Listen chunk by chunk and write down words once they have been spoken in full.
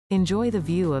Enjoy the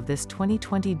view of this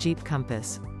 2020 Jeep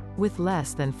Compass. With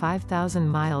less than 5,000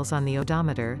 miles on the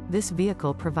odometer, this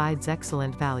vehicle provides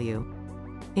excellent value.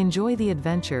 Enjoy the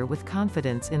adventure with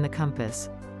confidence in the Compass.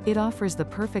 It offers the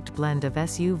perfect blend of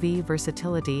SUV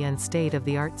versatility and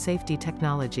state-of-the-art safety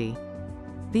technology.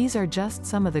 These are just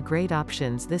some of the great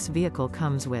options this vehicle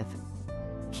comes with: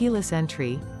 keyless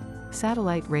entry,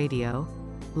 satellite radio,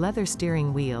 leather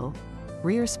steering wheel,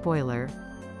 rear spoiler,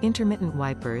 intermittent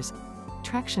wipers,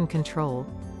 traction control,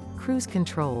 cruise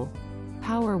control,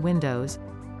 power windows,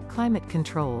 climate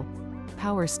control,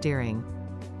 power steering.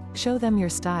 Show them your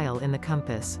style in the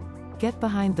Compass. Get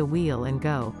behind the wheel and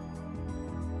go.